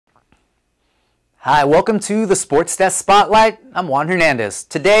Hi, welcome to the SportsDesk Spotlight. I'm Wan Hernandez.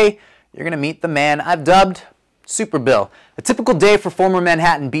 Today, you're going to meet the man I've dubbed Super Bill. A typical day for former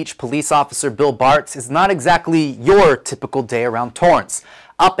Manhattan Beach police officer Bill Bartz is not exactly your typical day around Torrance.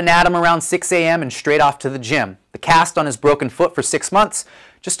 Up and at him around 6 a.m. and straight off to the gym. The cast on his broken foot for 6 months,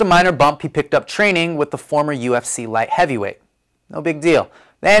 just a minor bump he picked up training with the former UFC light heavyweight. No big deal.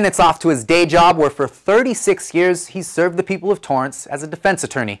 Then it's off to his day job where for 36 years he's served the people of Torrance as a defense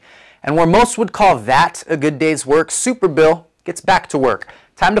attorney. And where most would call that a good day's work, Super Bill gets back to work.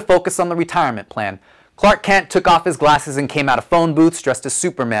 Time to focus on the retirement plan. Clark Kent took off his glasses and came out of phone booths dressed as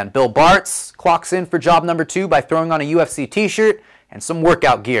Superman. Bill Bartz clocks in for job number 2 by throwing on a UFC t-shirt and some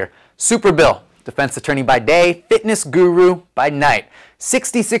workout gear. Super Bill, defense attorney by day, fitness guru by night.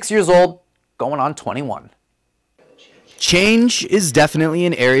 66 years old, going on 21. Change is definitely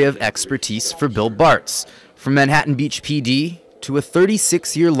an area of expertise for Bill Bartz. From Manhattan Beach PD to a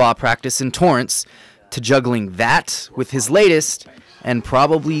 36-year law practice in Torrance, to juggling that with his latest and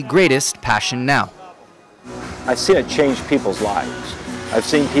probably greatest passion now. I see it change people's lives. I've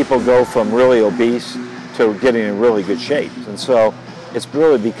seen people go from really obese to getting in really good shape. And so it's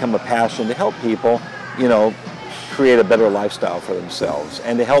really become a passion to help people, create a better lifestyle for themselves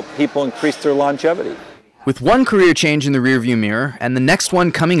and to help people increase their longevity. With one career change in the rearview mirror and the next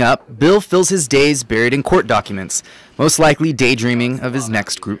one coming up, Bill fills his days buried in court documents, most likely daydreaming of his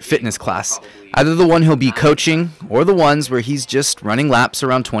next group fitness class, either the one he'll be coaching or the ones where he's just running laps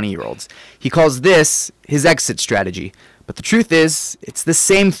around 20-year-olds. He calls this his exit strategy, but the truth is, it's the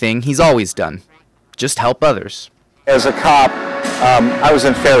same thing he's always done, just help others. As a cop, I was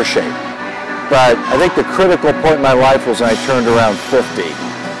in fair shape, but I think the critical point in my life was when I turned around 50.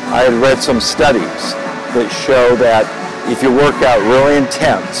 I had read some studies that show that if you work out really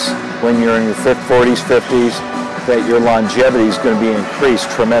intense when you're in your 40s, 50s, that your longevity is going to be increased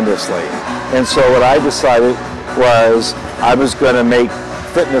tremendously. And so what I decided was I was going to make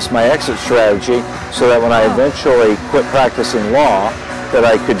fitness my exit strategy so that when I eventually quit practicing law, that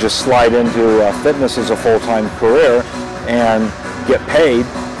I could just slide into fitness as a full-time career and get paid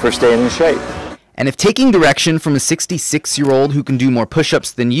for staying in shape. And if taking direction from a 66-year-old who can do more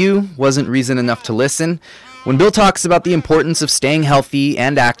push-ups than you wasn't reason enough to listen, when Bill talks about the importance of staying healthy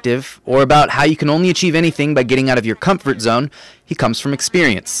and active, or about how you can only achieve anything by getting out of your comfort zone, he comes from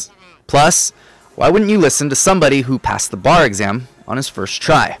experience. Plus, why wouldn't you listen to somebody who passed the bar exam on his first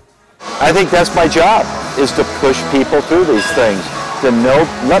try? I think that's my job, is to push people through these things, to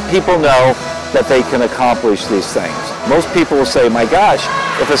let people know that they can accomplish these things. Most people will say, my gosh,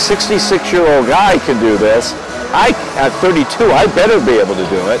 if a 66-year-old guy can do this, at 32, I better be able to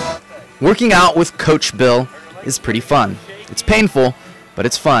do it. Working out with Coach Bill is pretty fun. It's painful, but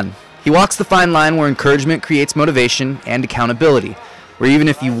it's fun. He walks the fine line where encouragement creates motivation and accountability, where even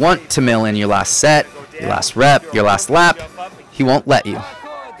if you want to mail in your last set, your last rep, your last lap, he won't let you.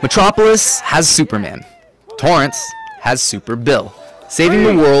 Metropolis has Superman. Torrance has Super Bill, saving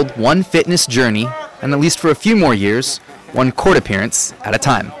the world one fitness journey, and at least for a few more years, one court appearance at a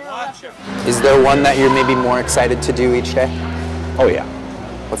time. Is there one that you're maybe more excited to do each day? Oh yeah.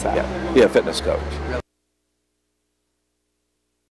 What's that? Yeah, be a fitness coach.